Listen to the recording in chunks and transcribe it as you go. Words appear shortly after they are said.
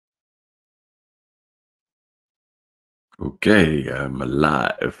Okay, I'm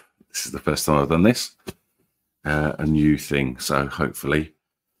live. This is the first time I've done this, a new thing. So hopefully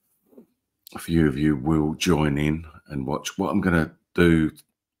a few of you will join in and watch what I'm going to do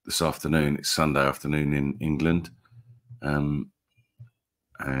this afternoon. It's Sunday afternoon in England. And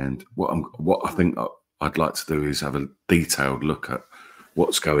what I think I'd like to do is have a detailed look at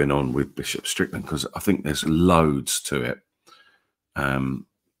what's going on with Bishop Strickland, because I think there's loads to it.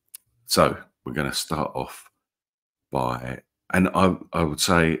 So we're going to start off by, and I would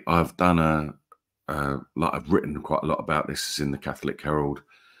say I've done like I've written quite a lot about this. It's in the Catholic Herald,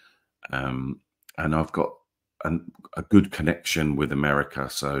 and I've got a good connection with America.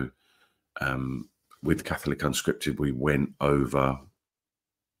 So with Catholic Unscripted, we went over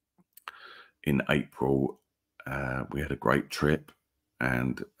in April. We had a great trip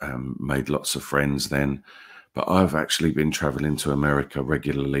and made lots of friends then. But I've actually been traveling to America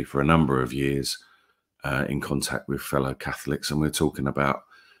regularly for a number of years, in contact with fellow Catholics, and we're talking about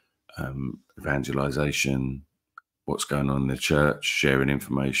evangelization, what's going on in the church, sharing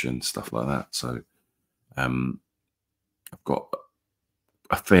information, stuff like that. So I've got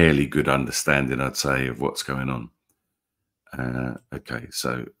a fairly good understanding, I'd say, of what's going on. Okay,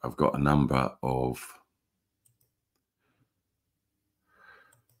 so I've got a number of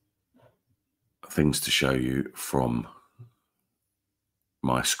things to show you from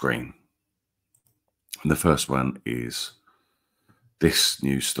my screen. And the first one is this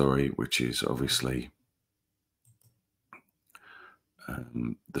news story, which is obviously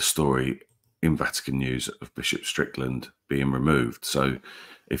the story in Vatican News of Bishop Strickland being removed. So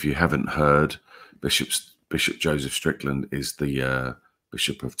if you haven't heard, Bishop Joseph Strickland is the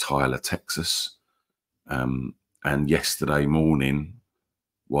Bishop of Tyler, Texas. And yesterday morning,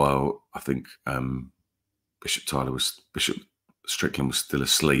 while I think Bishop Strickland was still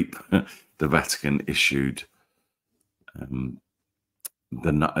asleep, the Vatican issued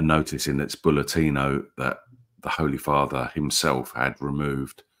a notice in its bulletino that the Holy Father himself had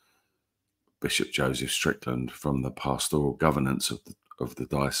removed Bishop Joseph Strickland from the pastoral governance of the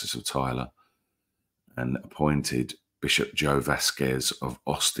Diocese of Tyler and appointed Bishop Joe Vasquez of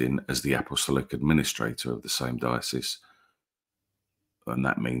Austin as the apostolic administrator of the same diocese. And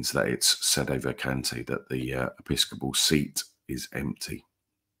that means that it's sede vacante, that the episcopal seat is empty.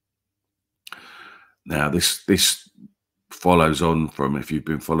 Now, this follows on from, if you've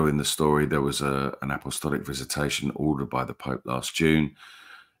been following the story, there was an apostolic visitation ordered by the Pope last June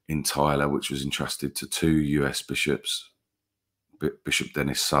in Tyler, which was entrusted to two US bishops, Bishop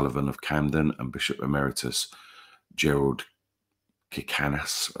Dennis Sullivan of Camden and Bishop Emeritus Gerald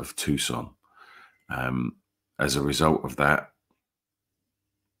Kikanas of Tucson. As a result of that,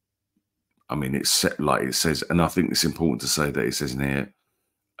 I mean, it's set like it says, and I think it's important to say that it says in here,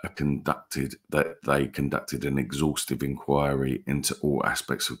 they conducted an exhaustive inquiry into all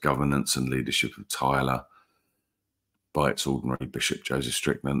aspects of governance and leadership of Tyler by its ordinary Bishop Joseph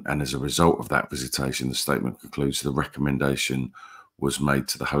Strickland. And as a result of that visitation, the statement concludes the recommendation was made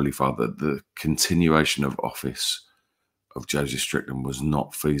to the Holy Father that the continuation of office of Joseph Strickland was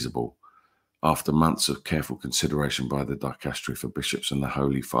not feasible. After months of careful consideration by the Dicastery for Bishops and the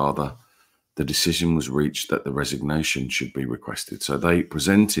Holy Father, the decision was reached that the resignation should be requested. So they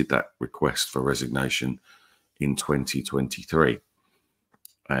presented that request for resignation in 2023.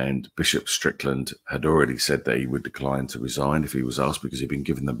 And Bishop Strickland had already said that he would decline to resign if he was asked, because he'd been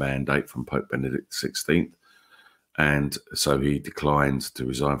given the mandate from Pope Benedict XVI. And so he declined to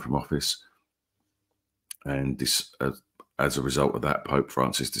resign from office. And this, as a result of that, Pope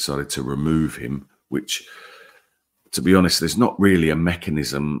Francis decided to remove him, which, to be honest, there's not really a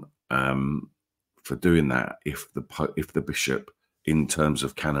mechanism for doing that if the bishop, in terms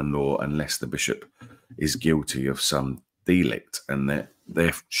of canon law, unless the bishop is guilty of some delict, and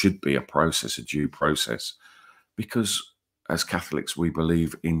there should be a process, a due process, because as Catholics we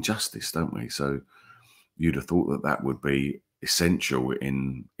believe in justice, don't we? So you'd have thought that that would be essential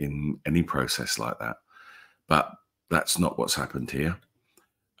in any process like that, but that's not what's happened here.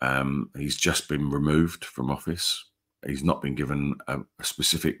 He's just been removed from office. He's not been given a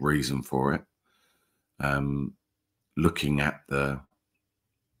specific reason for it. Looking at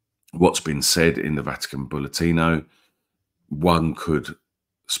what's been said in the Vatican Bulletino, one could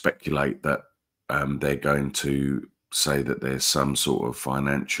speculate that they're going to say that there's some sort of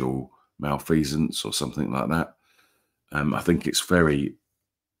financial malfeasance or something like that. I think it's very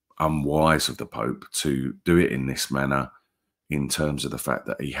unwise of the Pope to do it in this manner, in terms of the fact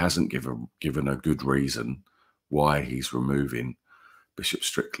that he hasn't given a good reason why he's removing Bishop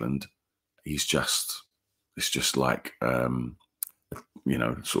Strickland. It's just like, you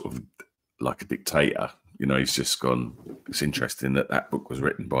know, sort of like a dictator, you know, he's just gone, it's interesting that that book was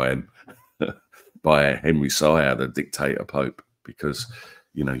written by him, by Henry Sire, the dictator pope, because,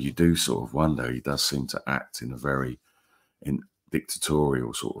 you know, you do sort of wonder, he does seem to act in a very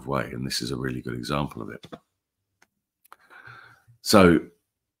dictatorial sort of way. And this is a really good example of it. So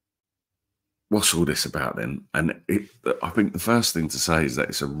what's all this about then? And I think the first thing to say is that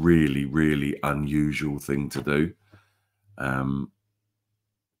it's a really, really unusual thing to do,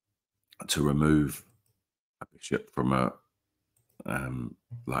 to remove a bishop from a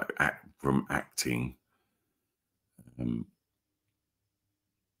from acting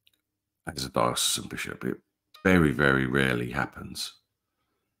as a diocesan bishop. It very, very rarely happens.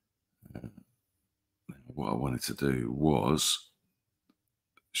 What I wanted to do was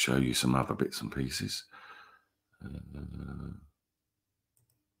show you some other bits and pieces. Let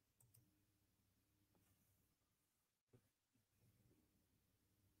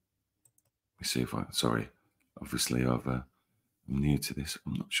me see if sorry, obviously I'm new to this.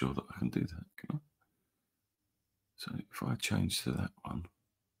 I'm not sure that I can do that. Can I? So if I change to that one,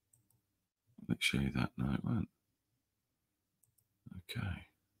 let's show you that. No, it won't. Okay.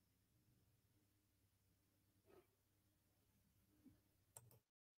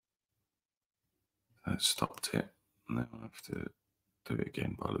 That stopped it. Now I have to do it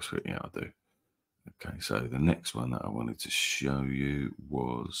again by the looks of it. Yeah, I do. Okay, so the next one that I wanted to show you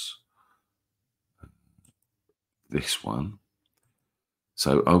was this one.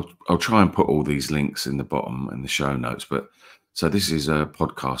 So I'll try and put all these links in the bottom in the show notes. But so this is a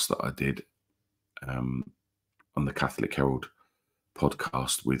podcast that I did on the Catholic Herald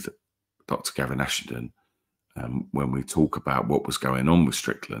podcast with Dr. Gavin Ashenden, when we talk about what was going on with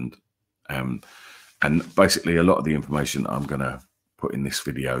Strickland. And basically a lot of the information that I'm going to put in this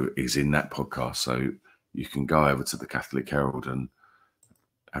video is in that podcast. So you can go over to the Catholic Herald and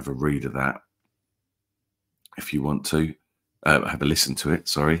have a read of that if you want to. Have a listen to it,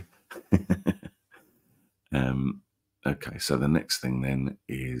 sorry. Okay, so the next thing then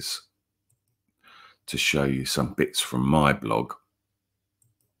is to show you some bits from my blog.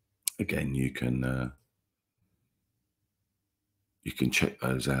 Again, you can check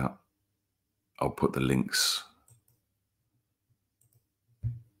those out. I'll put the links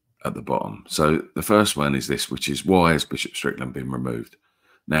at the bottom. So the first one is this, which is, why has Bishop Strickland been removed?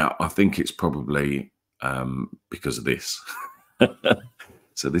 Now, I think it's probably because of this.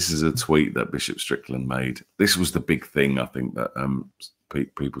 So this is a tweet that Bishop Strickland made. This was the big thing, I think, that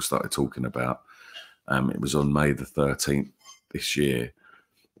people started talking about. It was on May the 13th this year.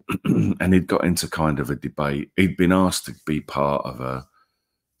 And he'd got into kind of a debate. He'd been asked to be part of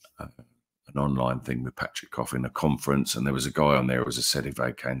an online thing with Patrick Coffin, a conference, and there was a guy on there who was a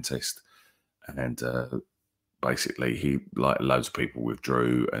sedevacantist, and basically loads of people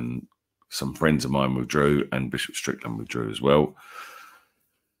withdrew, and some friends of mine withdrew, and Bishop Strickland withdrew as well.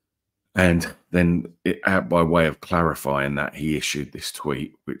 And then by way of clarifying that, he issued this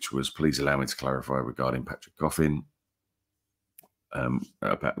tweet, which was, please allow me to clarify regarding Patrick Coffin,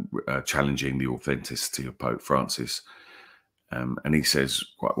 about challenging the authenticity of Pope Francis. And he says,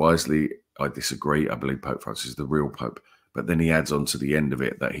 quite wisely, I disagree. I believe Pope Francis is the real Pope. But then he adds on to the end of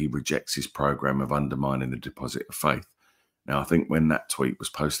it that he rejects his program of undermining the deposit of faith. Now, I think when that tweet was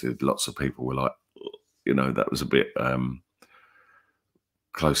posted, lots of people were like, you know, that was a bit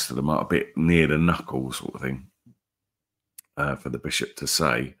close to the mark, a bit near the knuckle sort of thing for the bishop to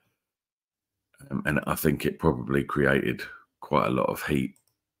say. And I think it probably created quite a lot of heat.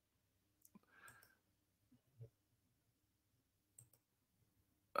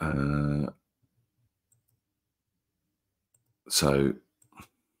 So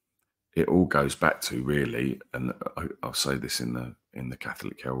it all goes back to, really, and I'll say this in the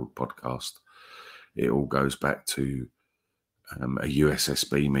Catholic Herald podcast, it all goes back to a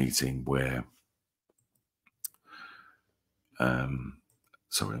USSB meeting where,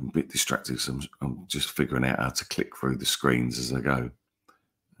 sorry, I'm a bit distracted, so I'm just figuring out how to click through the screens as I go.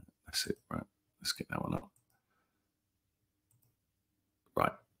 That's it, right? Let's get that one up.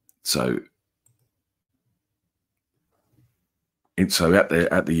 Right, so at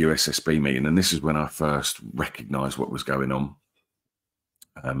the USSB meeting, and this is when I first recognised what was going on.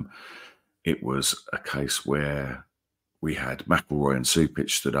 It was a case where we had McElroy and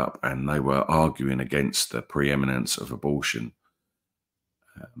Supich stood up, and they were arguing against the preeminence of abortion.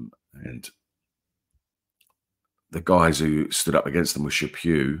 And the guys who stood up against them were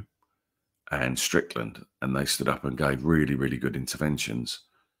Chaput and Strickland, and they stood up and gave really, really good interventions.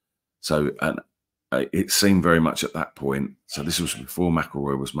 So, and it seemed very much at that point, so this was before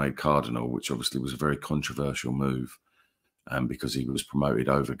McElroy was made cardinal, which obviously was a very controversial move, because he was promoted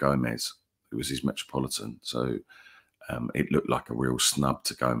over Gomez. his metropolitan. So it looked like a real snub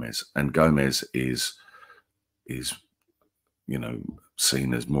to Gomez. And Gomez is you know,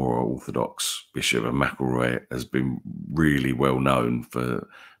 seen as more orthodox bishop, and McElroy has been really well known for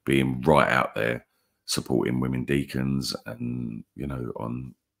being right out there supporting women deacons and, you know,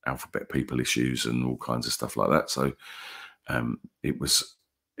 on alphabet people issues and all kinds of stuff like that. So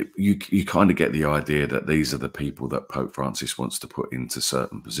you kind of get the idea that these are the people that Pope Francis wants to put into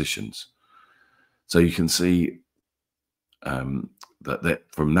certain positions. So you can see that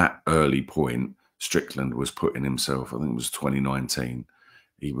from that early point, Strickland was putting himself, I think it was 2019,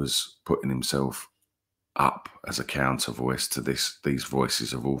 he was putting himself up as a counter voice to these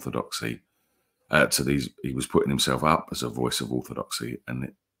voices of orthodoxy. He was putting himself up as a voice of orthodoxy,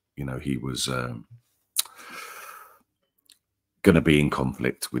 and you know, he was going to be in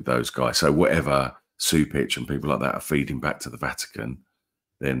conflict with those guys. So whatever Supich and people like that are feeding back to the Vatican,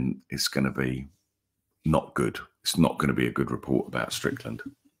 then it's going to be not good. It's not going to be a good report about Strickland.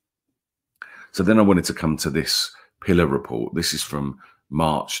 So then I wanted to come to this pillar report. This is from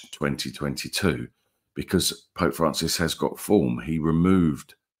March 2022, because Pope Francis has got form. He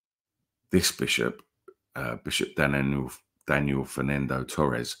removed this bishop, Bishop Daniel Fernando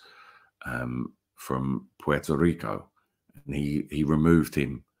Torres, from Puerto Rico. And he removed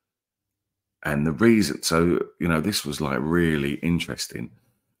him. And the reason, so, you know, this was like really interesting.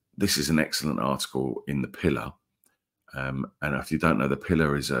 This is an excellent article in The Pillar. And if you don't know, The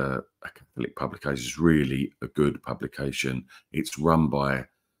Pillar is a Catholic publication. It's really a good publication. It's run by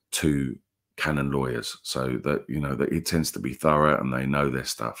two canon lawyers, so that, you know, that it tends to be thorough and they know their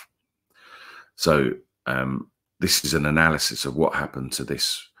stuff. So this is an analysis of what happened to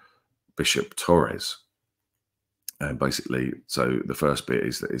this Bishop Torres. And basically, so the first bit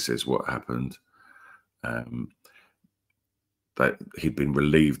is that it says what happened, that he'd been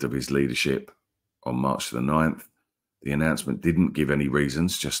relieved of his leadership on March the 9th. The announcement didn't give any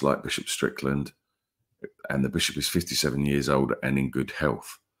reasons, just like Bishop Strickland. And the bishop is 57 years old and in good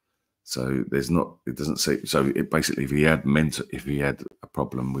health. So there's not, it doesn't say, so it basically, if he had a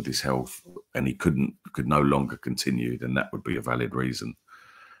problem with his health and he could no longer continue, then that would be a valid reason.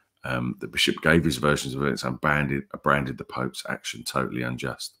 The bishop gave his versions of events and branded the Pope's action totally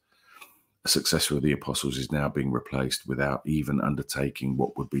unjust. A successor of the apostles is now being replaced without even undertaking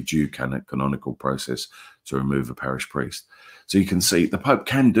what would be due canonical process to remove a parish priest. So you can see the Pope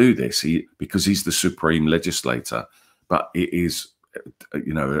can do this because he's the supreme legislator, but it is,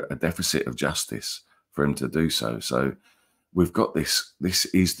 you know, a deficit of justice for him to do so. So we've got this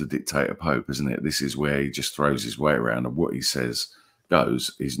is the dictator Pope, isn't it? This is where he just throws his way around, and what he says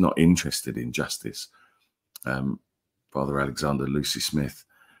goes. He's not interested in justice. Father Alexander Lucy Smith,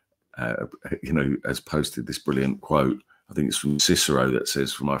 you know, has posted this brilliant quote. I think it's from Cicero that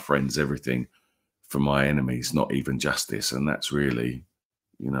says, "For my friends, everything; for my enemies, not even justice." And that's really,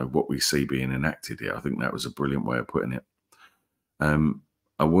 you know, what we see being enacted here. I think that was a brilliant way of putting it.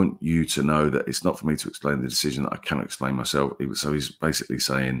 I want you to know that it's not for me to explain the decision that I cannot explain myself. So he's basically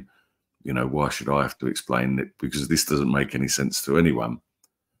saying, you know, why should I have to explain it? Because this doesn't make any sense to anyone.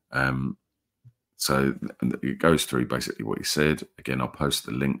 So it goes through basically what he said. Again, I'll post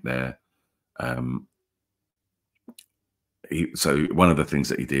the link there. So one of the things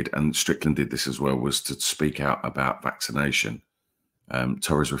that he did, and Strickland did this as well, was to speak out about vaccination.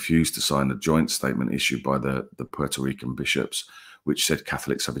 Torres refused to sign a joint statement issued by the Puerto Rican bishops, which said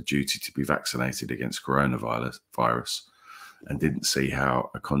Catholics have a duty to be vaccinated against coronavirus, and didn't see how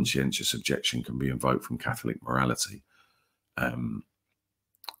a conscientious objection can be invoked from Catholic morality.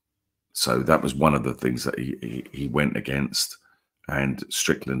 So that was one of the things that he went against. And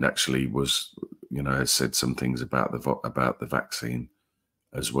Strickland actually was, you know, has said some things about the vaccine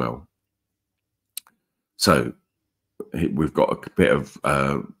as well. So we've got a bit of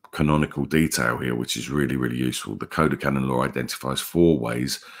canonical detail here, which is really, really useful. The Code of Canon Law identifies 4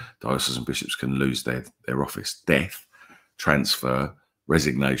 ways diocesan bishops can lose their office: death, transfer,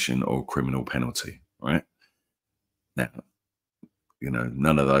 resignation, or criminal penalty, right? Now, you know,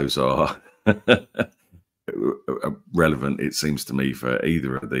 none of those are relevant, it seems to me, for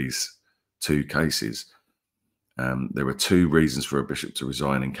either of these 2 cases. There are 2 reasons for a bishop to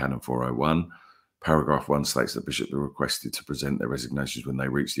resign in Canon 401. Paragraph 1 states that bishops are requested to present their resignations when they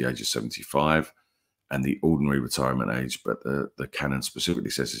reach the age of 75 and the ordinary retirement age, but the canon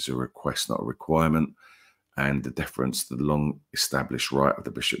specifically says it's a request, not a requirement, and the deference to the long-established right of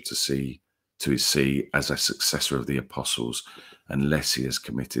the bishop to his see as a successor of the apostles, unless he has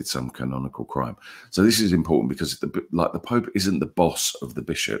committed some canonical crime. So this is important because the Pope isn't the boss of the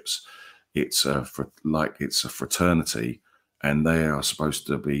bishops. It's a fraternity, and they are supposed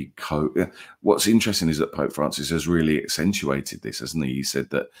to be What's interesting is that Pope Francis has really accentuated this, hasn't he? He said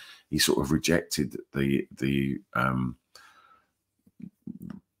that he sort of rejected the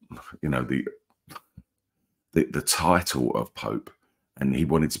title of Pope, and he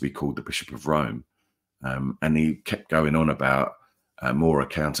wanted to be called the Bishop of Rome. And he kept going on about more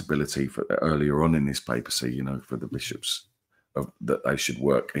accountability for earlier on in this papacy, for the bishops, that they should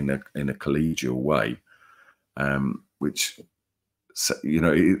work in a collegial way, which,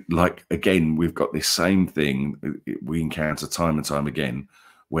 like, again, we've got this same thing we encounter time and time again,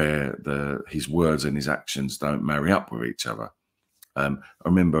 where his words and his actions don't marry up with each other. I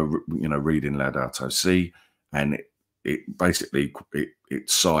remember, reading Laudato Si, and it basically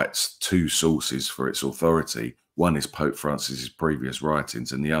cites two sources for its authority. One is Pope Francis's previous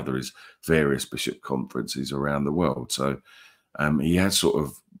writings, and the other is various bishop conferences around the world. So he has sort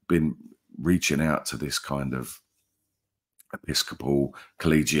of been reaching out to this kind of episcopal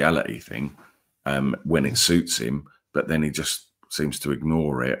collegiality thing when it suits him, but then he just seems to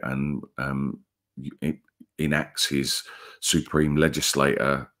ignore it and enacts his supreme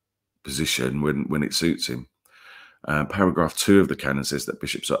legislator position when it suits him. Paragraph 2 of the canon says that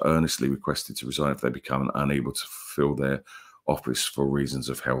bishops are earnestly requested to resign if they become unable to fulfill their office for reasons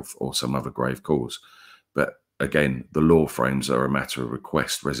of health or some other grave cause. But again, the law frames are a matter of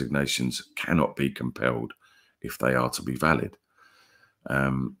request. Resignations cannot be compelled if they are to be valid.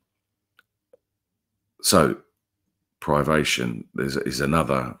 So privation is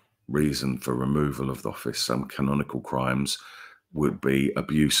another reason for removal of the office. Some canonical crimes would be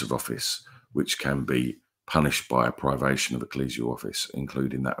abuse of office, which can be punished by a privation of ecclesial office,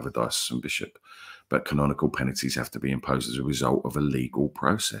 including that of a diocesan bishop. But canonical penalties have to be imposed as a result of a legal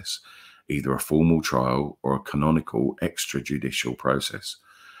process, either a formal trial or a canonical extrajudicial process.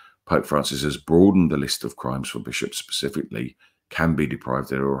 Pope Francis has broadened the list of crimes for bishops specifically can be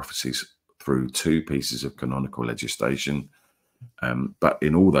deprived of their offices through 2 pieces of canonical legislation. But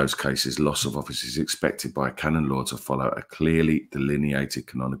in all those cases, loss of office is expected by canon law to follow a clearly delineated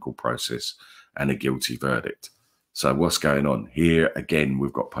canonical process and a guilty verdict. So what's going on here? Again,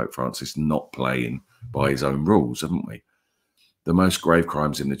 we've got Pope Francis not playing by his own rules, haven't we? The most grave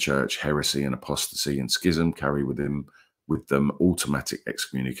crimes in the church, heresy and apostasy and schism, carry with them automatic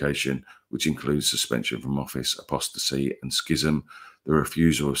excommunication, which includes suspension from office. Apostasy and schism, the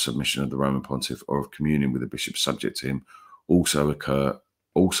refusal of submission of the Roman Pontiff or of communion with the bishop subject to him, also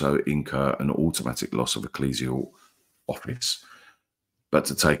incur an automatic loss of ecclesial office. But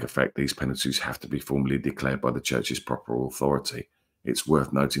to take effect, these penalties have to be formally declared by the church's proper authority. It's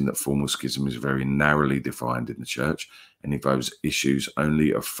worth noting that formal schism is very narrowly defined in the church and involves issues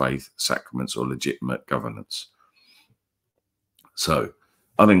only of faith, sacraments, or legitimate governance. So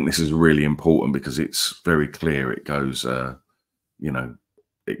I think this is really important because it's very clear. It goes,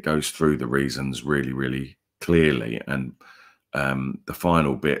 it goes through the reasons really, really clearly. And the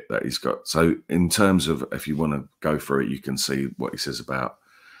final bit that he's got. So in terms of, if you want to go through it, you can see what he says about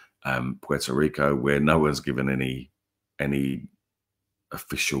Puerto Rico, where no one's given any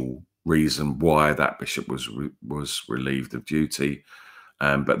official reason why that bishop was relieved of duty.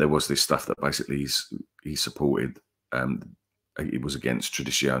 But there was this stuff that basically he supported. He was against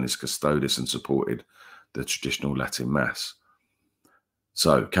Traditionis Custodes and supported the traditional Latin Mass.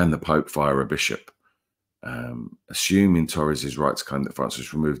 So can the Pope fire a bishop? Assuming Torres' right to claim that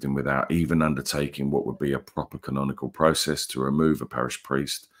Francis removed him without even undertaking what would be a proper canonical process to remove a parish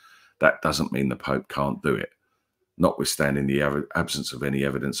priest, that doesn't mean the Pope can't do it. Notwithstanding the absence of any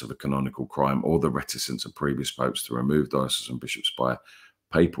evidence of a canonical crime or the reticence of previous popes to remove diocesan bishops by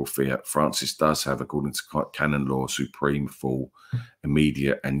papal fiat, Francis does have, according to canon law, supreme, full,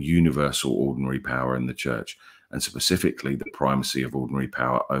 immediate and universal ordinary power in the church, and specifically the primacy of ordinary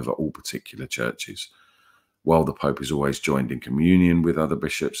power over all particular churches. While the Pope is always joined in communion with other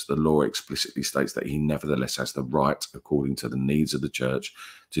bishops, the law explicitly states that he nevertheless has the right, according to the needs of the church,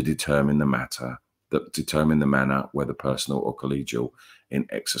 to determine the manner, whether personal or collegial, in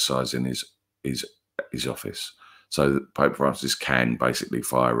exercising his office. So that Pope Francis can basically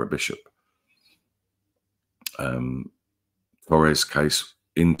fire a bishop. In Torres' case,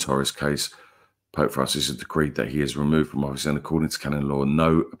 Pope Francis has decreed that he is removed from office, and according to canon law,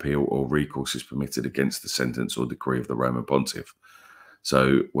 no appeal or recourse is permitted against the sentence or decree of the Roman Pontiff.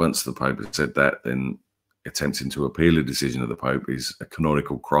 So once the Pope has said that, then attempting to appeal a decision of the Pope is a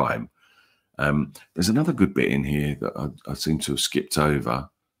canonical crime. There's another good bit in here that I seem to have skipped over,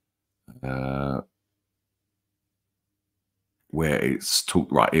 where it's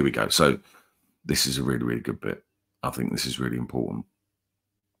talked. Right, here we go. So this is a really, really good bit. I think this is really important.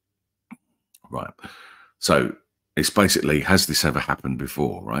 Right. So it's basically, has this ever happened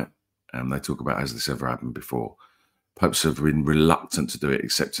before, right? And they talk about, has this ever happened before? Popes have been reluctant to do it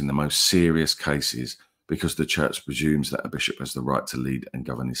except in the most serious cases because the church presumes that a bishop has the right to lead and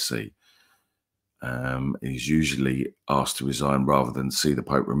govern his see. He's usually asked to resign rather than see the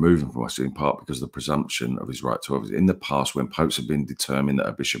Pope remove him from office, in part because of the presumption of his right to office. In the past, when popes have been determined that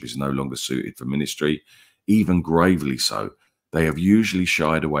a bishop is no longer suited for ministry, even gravely so, they have usually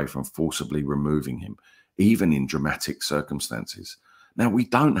shied away from forcibly removing him, even in dramatic circumstances. Now, we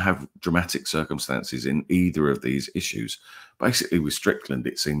don't have dramatic circumstances in either of these issues. Basically, with Strickland,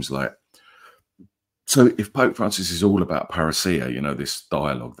 it seems like, so if Pope Francis is all about parousia, you know, this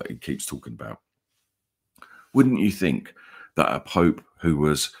dialogue that he keeps talking about, wouldn't you think that a pope who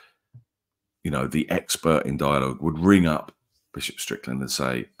was, you know, the expert in dialogue would ring up Bishop Strickland and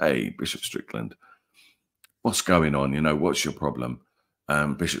say, hey, Bishop Strickland, what's going on? You know, what's your problem?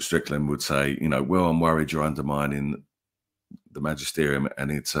 Bishop Strickland would say, you know, well, I'm worried you're undermining the magisterium. And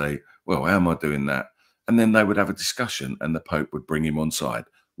he'd say, well, how am I doing that? And then they would have a discussion and the Pope would bring him on side.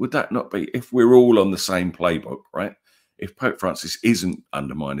 Would that not be, if we're all on the same playbook, right? If Pope Francis isn't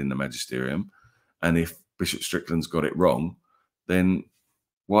undermining the magisterium, and if Bishop Strickland's got it wrong, then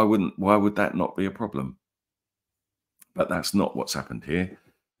why would that not be a problem? But that's not what's happened here.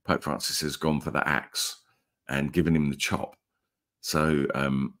 Pope Francis has gone for the axe and given him the chop. So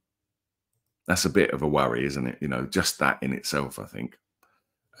that's a bit of a worry, isn't it? You know, just that in itself, I think.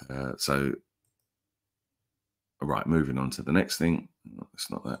 So, all right, moving on to the next thing.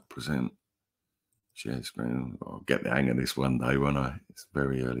 It's not that present. Share screen. I'll get the hang of this one day, won't I? It's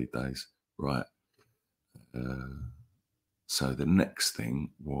very early days. Right. So the next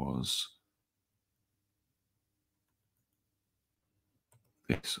thing was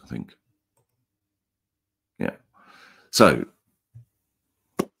this, I think. Yeah. So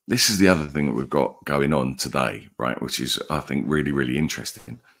this is the other thing that we've got going on today, right? Which is, I think, really, really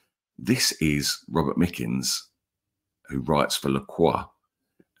interesting. This is Robert Mickens, who writes for Le Croix,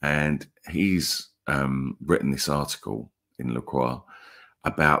 and he's written this article in Le Croix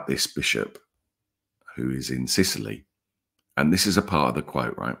about this bishop who is in Sicily. And this is a part of the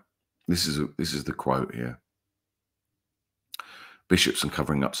quote, right? This is the quote here. Bishops and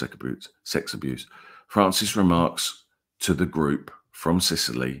covering up sex abuse. Francis' remarks to the group from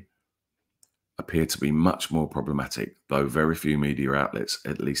Sicily appear to be much more problematic, though very few media outlets,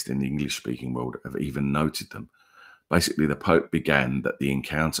 at least in the English-speaking world, have even noted them. Basically, the Pope began that the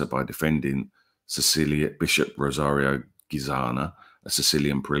encounter by defending Bishop Rosario Gizana, a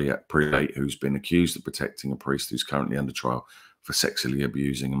Sicilian prelate who's been accused of protecting a priest who's currently under trial for sexually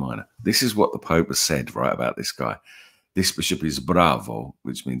abusing a minor. This is what the Pope has said, right, about this guy. This bishop is bravo,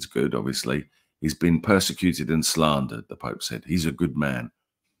 which means good, obviously. He's been persecuted and slandered, the Pope said. He's a good man.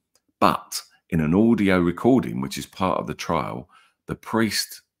 But in an audio recording, which is part of the trial, the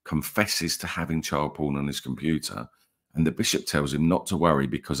priest confesses to having child porn on his computer, and the bishop tells him not to worry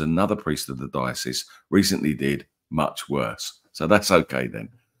because another priest of the diocese recently did much worse. So that's okay then.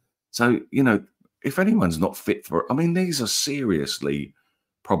 So, you know, if anyone's not fit for it, I mean, these are seriously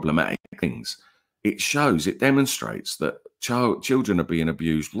problematic things. It shows, it demonstrates that children are being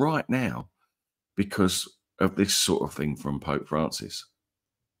abused right now because of this sort of thing from Pope Francis.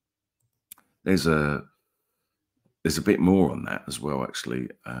 There's a bit more on that as well, actually,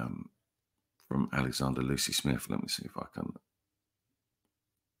 from Alexander Lucy Smith. Let me see if I can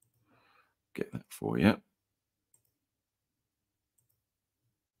get that for you.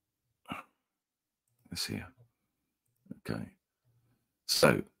 It's here. Okay.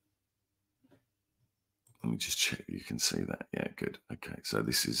 So let me just check. You can see that. Yeah, good. Okay. So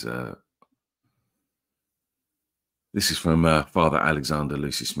this is from Father Alexander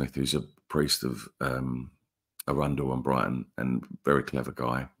Lucy Smith, who's a priest of Arundel and Brighton, and very clever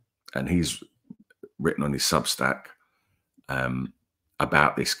guy. And he's written on his Substack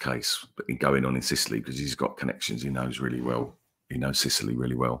about this case going on in Sicily because he's got connections. He knows really well. He knows Sicily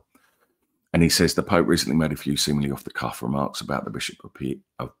really well. And he says the Pope recently made a few seemingly off-the-cuff remarks about the Bishop of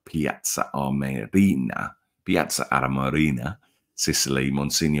Piazza Armerina, Sicily,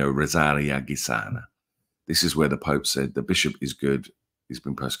 Monsignor Rosario Gizana. This is where the Pope said the bishop is good. He's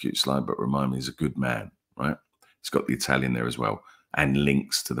been persecuted slightly, but remind me, he's a good man, right? He's got the Italian there as well, and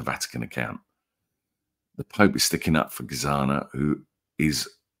links to the Vatican account. The Pope is sticking up for Gizana, who is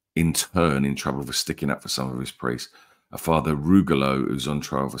in turn in trouble for sticking up for some of his priests. A Father Rugolo, who's on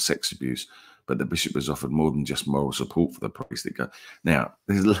trial for sex abuse, but the bishop has offered more than just moral support for the priest. Now,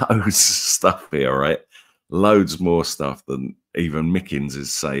 there's loads of stuff here, right? Loads more stuff than even Mickens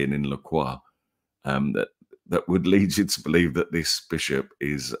is saying in Le Croix, that would lead you to believe that this bishop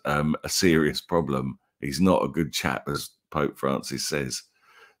is a serious problem He's not a good chap, as Pope Francis says.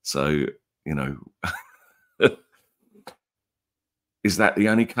 So, you know, is that the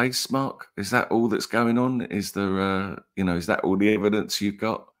only case, Mark? Is that all that's going on? Is there, you know, is that all the evidence you've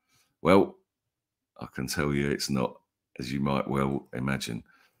got? Well, I can tell you it's not, as you might well imagine.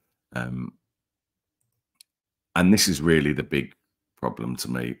 And this is really the big problem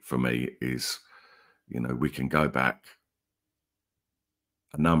for me is, you know, we can go back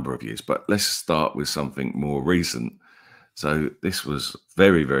a number of years, but let's start with something more recent. So this was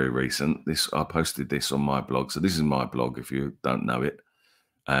very, very recent. I posted this on my blog. So this is my blog, if you don't know it,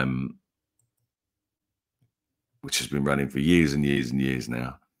 which has been running for years and years and years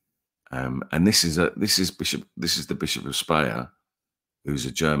now. And this is the Bishop of Speyer, who's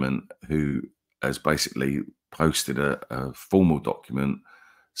a German, who has basically posted a formal document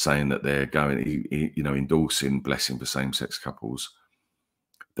saying that they're going, you know, endorsing blessing for same-sex couples.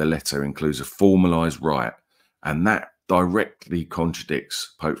 The letter includes a formalized right, and that directly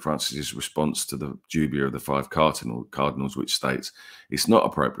contradicts Pope Francis's response to the dubia of the 5 cardinals, which states it's not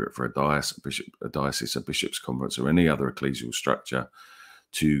appropriate for a diocese, a bishop's conference, or any other ecclesial structure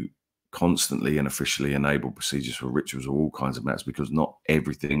to constantly and officially enable procedures for rituals or all kinds of matters, because not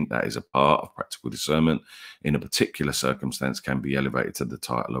everything that is a part of practical discernment in a particular circumstance can be elevated to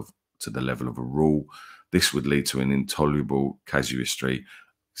the level of a rule. This would lead to an intolerable casuistry.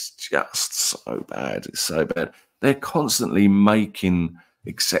 It's just so bad. It's so bad. They're constantly making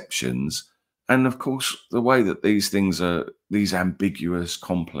exceptions. And of course, the way that these things are, these ambiguous,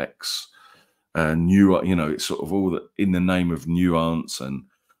 complex, you know, it's sort of all that in the name of nuance, and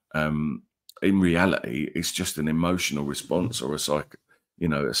in reality, it's just an emotional response or a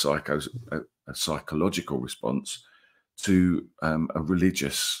psychological response to a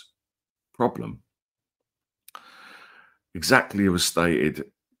religious problem. Exactly as stated,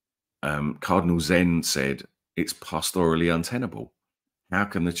 Cardinal Zen said, it's pastorally untenable. How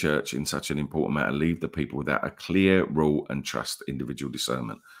can the church in such an important matter leave the people without a clear rule and trust individual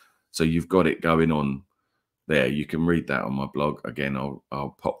discernment? So you've got it going on there. You can read that on my blog. Again,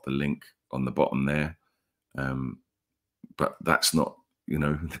 I'll pop the link on the bottom there. But that's not, you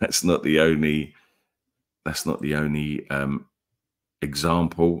know, that's not the only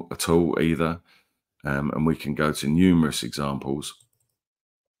example at all either. And we can go to numerous examples.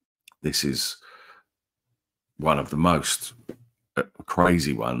 This is one of the most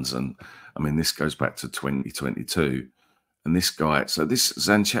crazy ones. And I mean, this goes back to 2022. And this guy, so this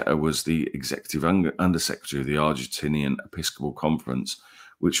Zanchetta was the executive undersecretary of the Argentinian Episcopal Conference,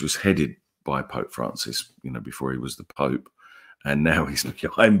 which was headed by Pope Francis, you know, before he was the Pope. And now he's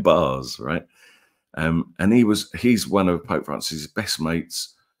behind bars, right? And he's one of Pope Francis's best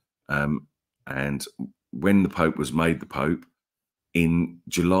mates. And when the Pope was made the Pope in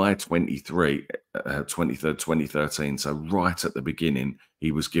July 23rd, 2013, so right at the beginning,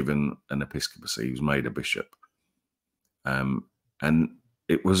 he was given an episcopacy. He was made a bishop. And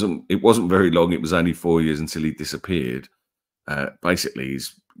it wasn't very long. It was only 4 years until he disappeared. Basically,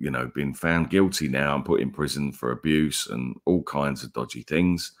 he's, you know, been found guilty now and put in prison for abuse and all kinds of dodgy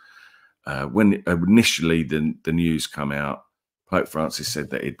things. When initially the news come out, Pope Francis said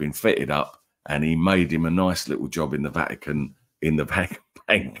that he'd been fitted up, and he made him a nice little job in the Vatican,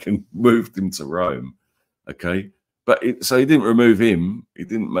 bank, and moved him to Rome. Okay, but so he didn't remove him. He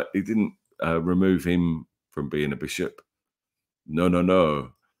didn't remove him from being a bishop. No.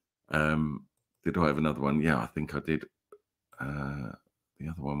 Did I have another one? Yeah, I think I did. The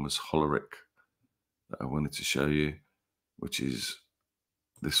other one was Hollerich that I wanted to show you, which is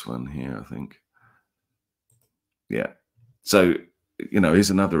this one here, I think. Yeah. So, you know,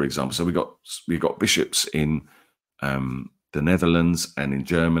 here's another example. So we've got bishops in the Netherlands and in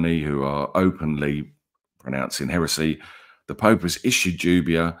Germany who are openly pronouncing heresy. The Pope has issued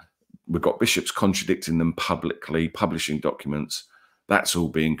dubia. We've got bishops contradicting them publicly, publishing documents. That's all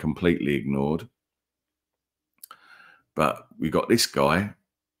being completely ignored. But we got this guy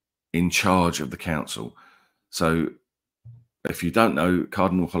in charge of the council. So if you don't know,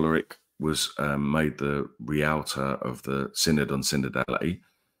 Cardinal Hollerich was made the Realtor of the Synod on Synodality.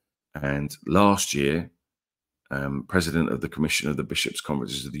 And last year, President of the Commission of the Bishops'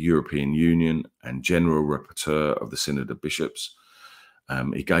 Conferences of the European Union and General Rapporteur of the Synod of Bishops,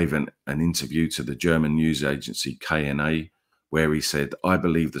 he gave an interview to the German news agency KNA, where he said, I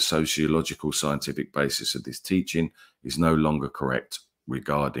believe the sociological scientific basis of this teaching is no longer correct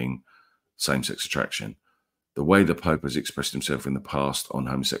regarding same-sex attraction. The way the Pope has expressed himself in the past on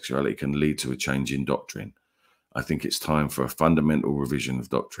homosexuality can lead to a change in doctrine. I think it's time for a fundamental revision of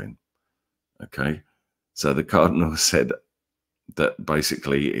doctrine. Okay, so the Cardinal said that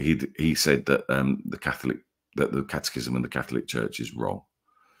basically he said that the Catechism and the Catholic Church is wrong.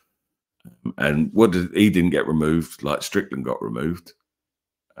 And he didn't get removed like Strickland got removed.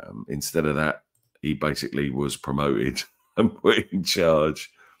 Instead of that, he basically was promoted and put in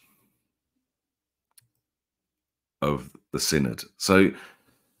charge of the synod. So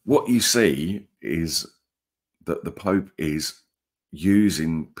what you see is that the Pope is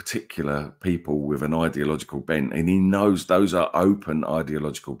using particular people with an ideological bent, and he knows those are open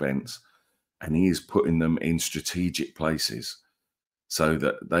ideological bents, and he is putting them in strategic places so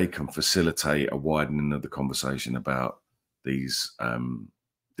that they can facilitate a widening of the conversation about these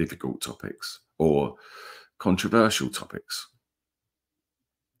difficult topics or controversial topics.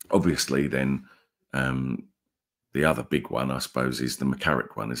 Obviously, then the other big one, I suppose, is the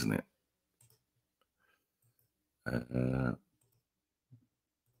McCarrick one, isn't it?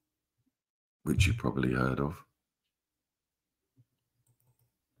 Which you probably heard of.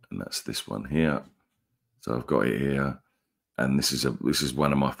 And that's this one here. So I've got it here. And this is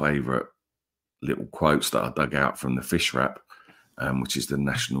one of my favourite little quotes that I dug out from the Fish Wrap, which is the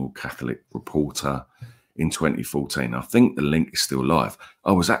National Catholic Reporter in 2014. I think the link is still live.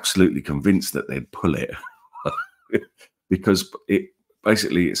 I was absolutely convinced that they'd pull it because it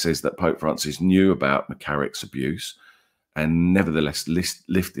says that Pope Francis knew about McCarrick's abuse and nevertheless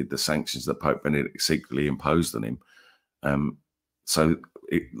lifted the sanctions that Pope Benedict secretly imposed on him. So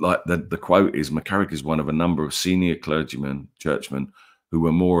the quote is, McCarrick is one of a number of senior churchmen who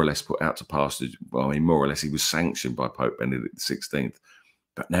were more or less put out to pasture. Well, I mean, more or less, he was sanctioned by Pope Benedict XVI.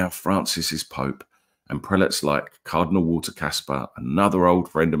 But now Francis is Pope, and prelates like Cardinal Walter Casper, another old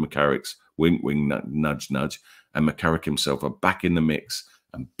friend of McCarrick's, wink, wink, nudge, nudge, and McCarrick himself are back in the mix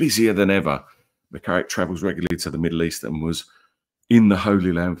and busier than ever. McCarrick travels regularly to the Middle East and was in the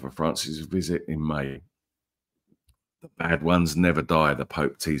Holy Land for Francis' visit in May. The bad ones never die, the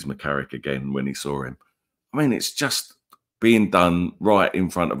Pope teased McCarrick again when he saw him. I mean, it's just being done right in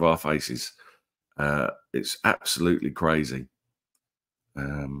front of our faces. It's absolutely crazy.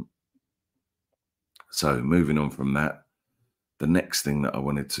 So moving on from that, the next thing that I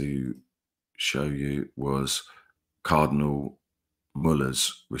wanted to show you was Cardinal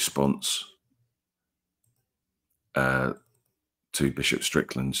Muller's response to Bishop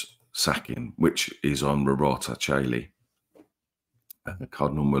Strickland's sacking, which is on Rorata Caeli.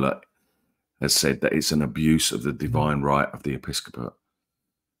 Cardinal Muller has said that it's an abuse of the divine right of the episcopate.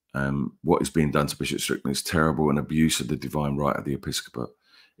 What is being done to Bishop Strickland is terrible, an abuse of the divine right of the episcopate.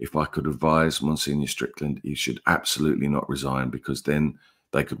 If I could advise Monsignor Strickland, he should absolutely not resign, because then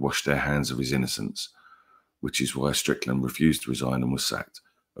they could wash their hands of his innocence, which is why Strickland refused to resign and was sacked,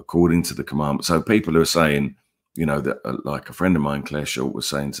 according to the commandment. So people who are saying, you know, that like a friend of mine, Claire Short, was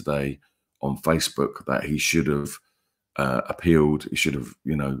saying today on Facebook that he should have appealed, he should have,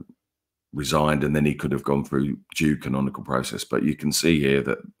 you know, resigned, and then he could have gone through due canonical process. But you can see here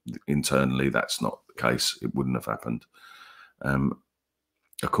that internally that's not the case. It wouldn't have happened.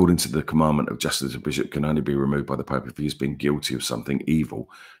 According to the commandment of justice, a bishop can only be removed by the Pope if he has been guilty of something evil,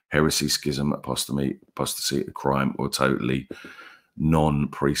 heresy, schism, apostasy, a crime, or totally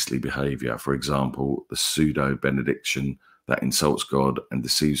non-priestly behavior. For example, the pseudo-benediction that insults God and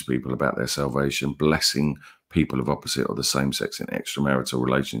deceives people about their salvation, blessing people of opposite or the same sex in extramarital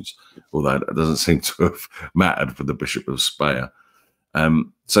relations, although that doesn't seem to have mattered for the Bishop of Speyer.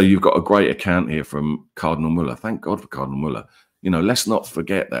 So you've got a great account here from Cardinal Muller. Thank God for Cardinal Muller. You know, let's not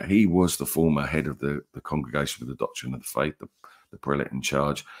forget that he was the former head of the Congregation for the Doctrine of the Faith, the prelate in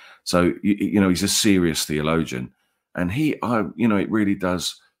charge. So, you know, he's a serious theologian. And you know, it really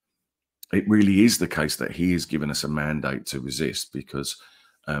is the case that he has given us a mandate to resist, because,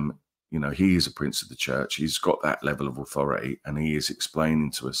 you know, he is a prince of the church. He's got that level of authority, and he is explaining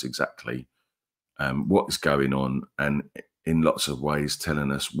to us exactly what is going on, and in lots of ways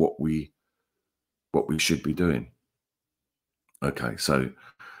telling us what we should be doing. Okay, so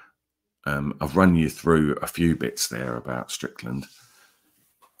I've run you through a few bits there about Strickland.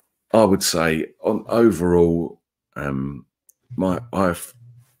 I would say, on overall, I've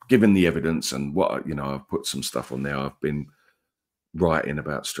given the evidence, and what, you know, I've put some stuff on there. I've been writing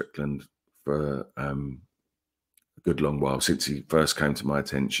about Strickland for a good long while, since he first came to my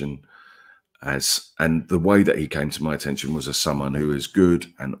attention, and the way that he came to my attention was as someone who is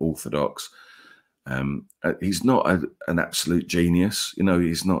good and orthodox. He's not an absolute genius, you know.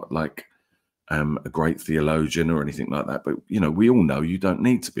 He's not like a great theologian or anything like that. But, you know, we all know you don't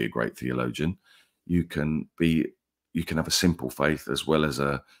need to be a great theologian. You can have a simple faith as well as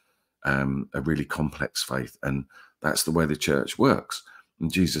a really complex faith, and that's the way the church works.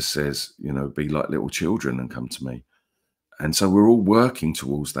 And Jesus says, you know, be like little children and come to me. And so we're all working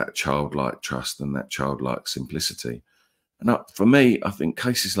towards that childlike trust and that childlike simplicity. And for me, I think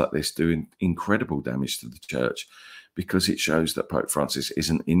cases like this do incredible damage to the church, because it shows that Pope Francis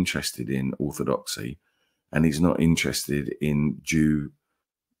isn't interested in orthodoxy, and he's not interested in due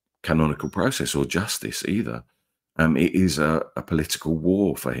canonical process or justice either. It is a political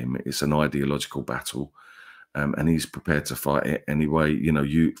war for him. It's an ideological battle, and he's prepared to fight it anyway.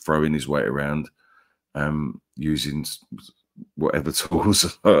 You throw in his weight around, using whatever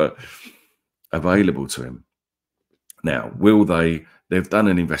tools are available to him. Now, will they? They've done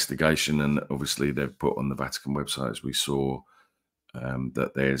an investigation, and obviously they've put on the Vatican website, as we saw,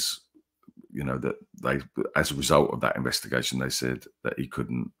 that there's, that they, as a result of that investigation, they said that he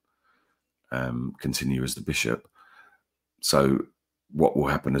couldn't continue as the bishop. So what will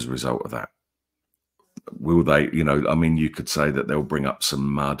happen as a result of that? Will they, I mean, you could say that they'll bring up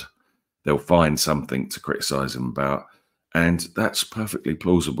some mud, they'll find something to criticize him about, and that's perfectly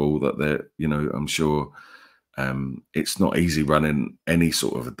plausible that they're, I'm sure it's not easy running any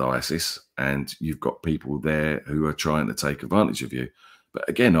sort of a diocese, and you've got people there who are trying to take advantage of you. But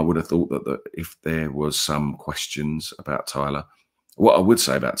again, I would have thought that if there was some questions about Tyler, what I would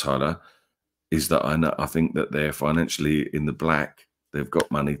say about Tyler is that I think that they're financially in the black. They've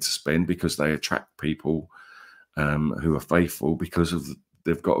got money to spend because they attract people who are faithful because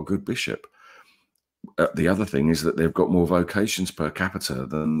they've got a good bishop. The other thing is that they've got more vocations per capita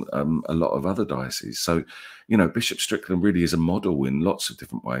than a lot of other dioceses. So, Bishop Strickland really is a model in lots of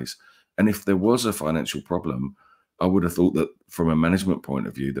different ways. And if there was a financial problem, I would have thought that from a management point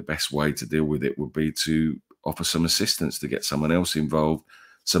of view, the best way to deal with it would be to offer some assistance, to get someone else involved,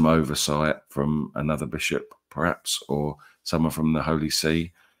 some oversight from another bishop, perhaps, or someone from the Holy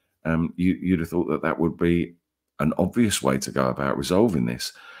See. You'd have thought that that would be an obvious way to go about resolving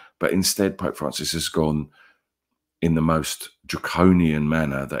this. But instead, Pope Francis has gone in the most draconian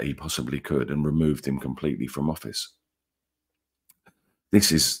manner that he possibly could and removed him completely from office.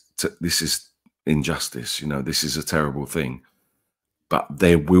 This is injustice. This is a terrible thing. But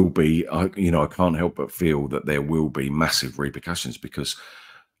there will be, I can't help but feel that there will be massive repercussions, because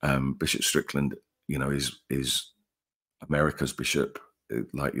Bishop Strickland, is America's bishop.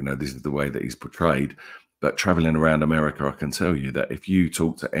 This is the way that he's portrayed. But traveling around America, I can tell you that if you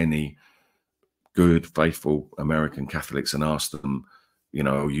talk to any good, faithful American Catholics and ask them,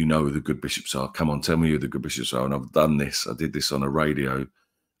 who the good bishops are, come on, tell me who the good bishops are. And I've done this. I did this on a radio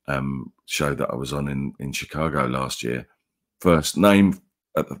show that I was on in Chicago last year. First name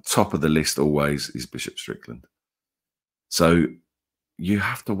at the top of the list always is Bishop Strickland. So you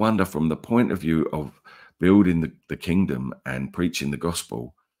have to wonder, from the point of view of building the kingdom and preaching the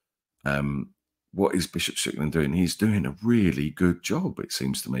gospel, what is Bishop Strickland doing? He's doing a really good job, it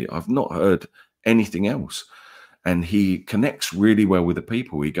seems to me. I've not heard anything else. And he connects really well with the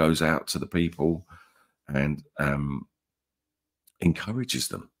people. He goes out to the people and encourages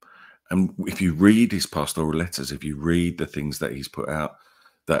them. And if you read his pastoral letters, if you read the things that he's put out,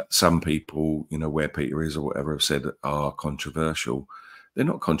 that some people, where Peter is or whatever, have said are controversial, they're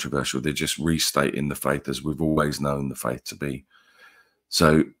not controversial. They're just restating the faith as we've always known the faith to be.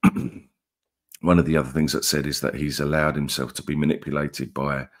 So one of the other things that's said is that he's allowed himself to be manipulated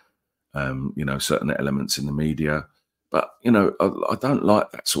by, certain elements in the media. But, I don't like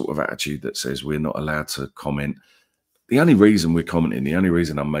that sort of attitude that says we're not allowed to comment. The only reason we're commenting, the only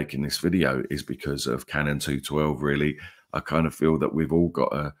reason I'm making this video is because of Canon 212, really. I kind of feel that we've all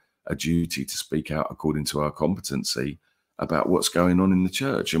got a duty to speak out according to our competency about what's going on in the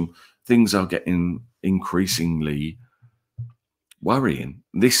church. And things are getting increasingly worrying.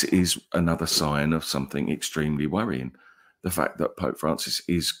 This is another sign of something extremely worrying. The fact that Pope Francis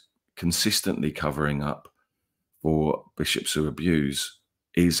is consistently covering up for bishops who abuse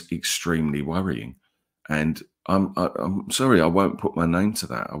is extremely worrying. And I'm sorry, I won't put my name to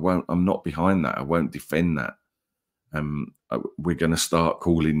that. I'm not behind that. I won't defend that. We're going to start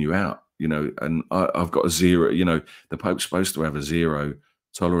calling you out, and I've got a zero, the Pope's supposed to have a zero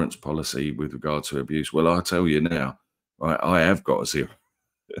tolerance policy with regard to abuse. Well, I'll tell you now, I have got a zero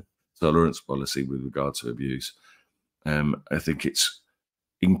tolerance policy with regard to abuse. I think it's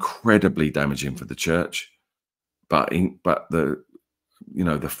incredibly damaging for the church, but the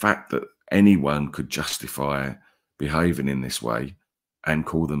fact that anyone could justify behaving in this way and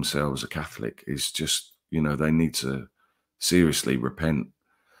call themselves a Catholic is just, they need to seriously repent.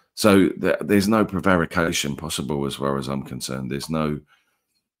 So there's no prevarication possible as far as I'm concerned.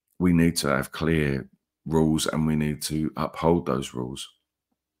 We need to have clear rules, and we need to uphold those rules.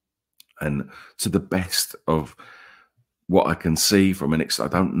 And to the best of what I can see from I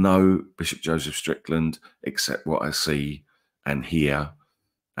don't know Bishop Joseph Strickland except what I see and hear.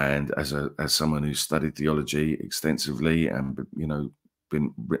 And as someone who's studied theology extensively, and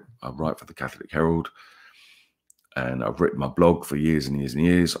I write for the Catholic Herald, and I've written my blog for years and years and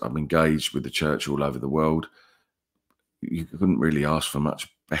years. I'm engaged with the church all over the world. You couldn't really ask for much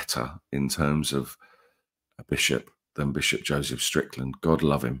better in terms of a bishop than Bishop Joseph Strickland. God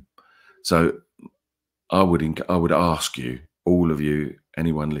love him. So I would ask you, all of you,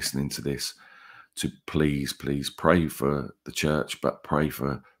 anyone listening to this, to please pray for the church, but pray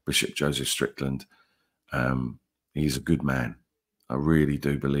for Bishop Joseph Strickland. He's a good man. I really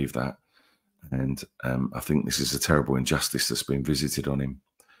do believe that. And I think this is a terrible injustice that's been visited on him.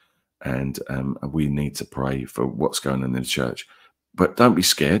 And we need to pray for what's going on in the church. But don't be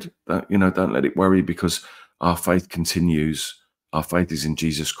scared. Don't let it worry, because our faith continues. Our faith is in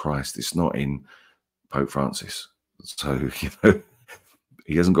Jesus Christ. It's not in Pope Francis. So,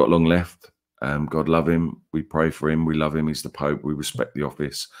 he hasn't got long left. God love him. We pray for him. We love him. He's the Pope. We respect the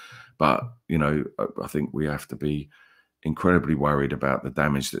office. But, I think we have to be incredibly worried about the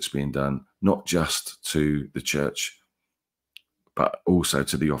damage that's being done, not just to the church, but also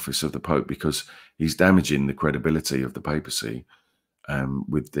to the office of the Pope, because he's damaging the credibility of the papacy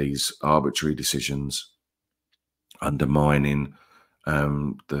with these arbitrary decisions, undermining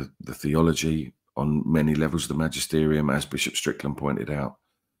the theology on many levels of the magisterium, as Bishop Strickland pointed out.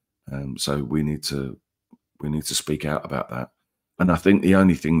 So we need to speak out about that. And I think the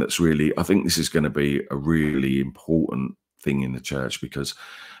only thing that's I think this is going to be a really important thing in the church, because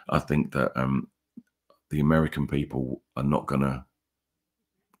I think that the American people are not going to,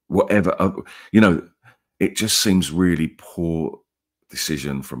 it just seems really poor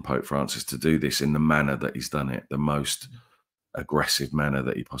decision from Pope Francis to do this in the manner that he's done it, the most aggressive manner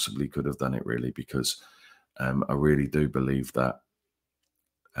that he possibly could have done it, really, because I really do believe that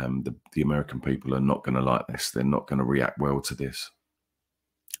the American people are not going to like this. They're not going to react well to this,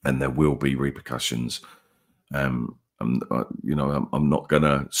 and there will be repercussions. I'm not going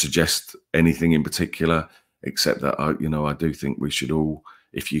to suggest anything in particular, except that I do think we should all,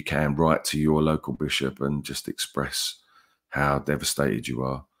 if you can, write to your local bishop and just express how devastated you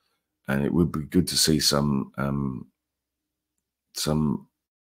are. And it would be good to see some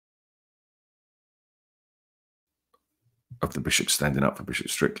of the bishops standing up for Bishop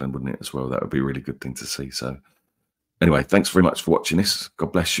Strickland, wouldn't it, as well? That would be a really good thing to see. So anyway, thanks very much for watching this.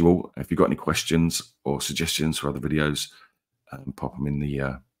 God bless you all. If you've got any questions or suggestions for other videos, pop them in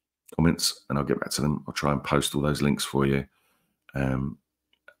the comments and I'll get back to them. I'll try and post all those links for you.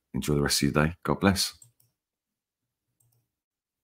 Enjoy the rest of your day. God bless.